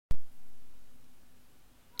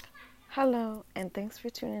Hello, and thanks for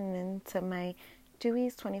tuning in to my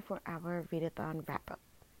Dewey's 24-hour readathon wrap-up.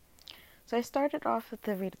 So I started off with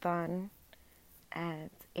the readathon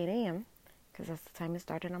at 8 a.m. because that's the time it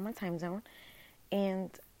started on my time zone,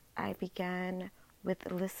 and I began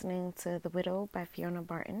with listening to The Widow by Fiona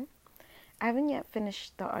Barton. I haven't yet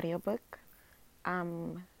finished the audiobook.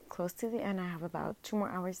 I'm close to the end. I have about 2 more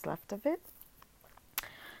hours left of it.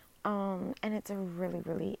 And it's a really,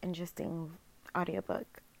 really interesting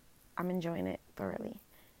audiobook. I'm enjoying it thoroughly.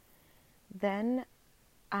 Then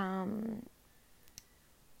I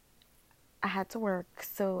had to work,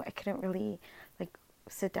 so I couldn't really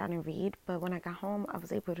sit down and read. But when I got home, I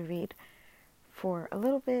was able to read for a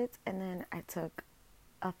little bit, and then I took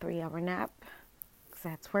a 3-hour nap because I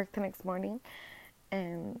had to work the next morning.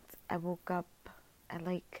 And I woke up at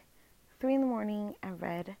 3 in the morning and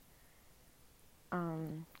read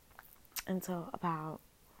until about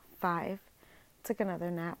 5. Took another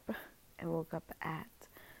nap and woke up at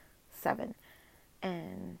 7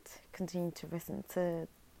 and continued to listen to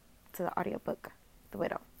the audiobook, The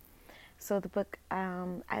Widow. So the book, I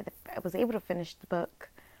was able to finish the book.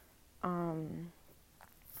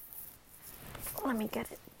 Let me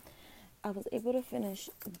get it. I was able to finish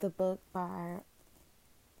the book by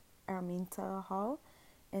Araminta Hall,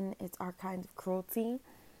 and it's Our Kind of Cruelty.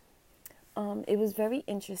 It was very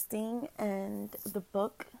interesting, and the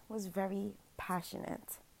book was very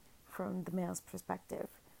passionate from the male's perspective.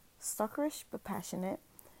 Stalkerish but passionate.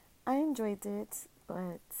 I enjoyed it,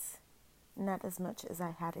 but not as much as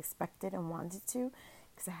I had expected and wanted to,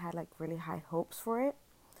 because I had really high hopes for it.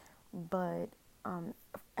 But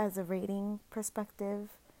as a rating perspective,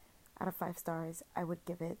 out of 5 stars, I would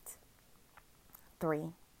give it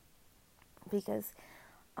 3, because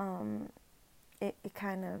it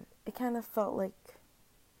kind of felt like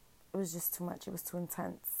it was just too much. It was too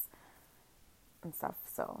intense and stuff.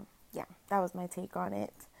 So yeah, that was my take on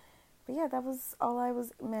it. But yeah, that was all I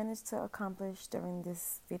managed to accomplish during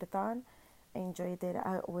this readathon. I enjoyed it.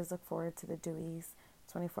 I always look forward to the Dewey's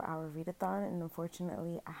 24-hour readathon, and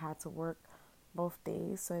unfortunately I had to work both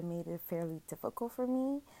days, so it made it fairly difficult for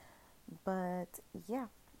me. But yeah,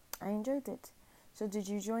 I enjoyed it. So did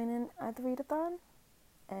you join in at the readathon?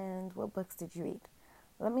 And what books did you read?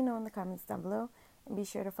 Let me know in the comments down below, and be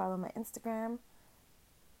sure to follow my Instagram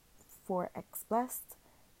for xblessed,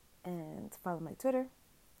 and follow my Twitter,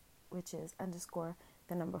 which is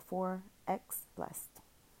 _4xblessed.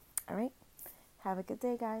 All right, have a good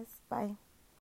day, guys. Bye.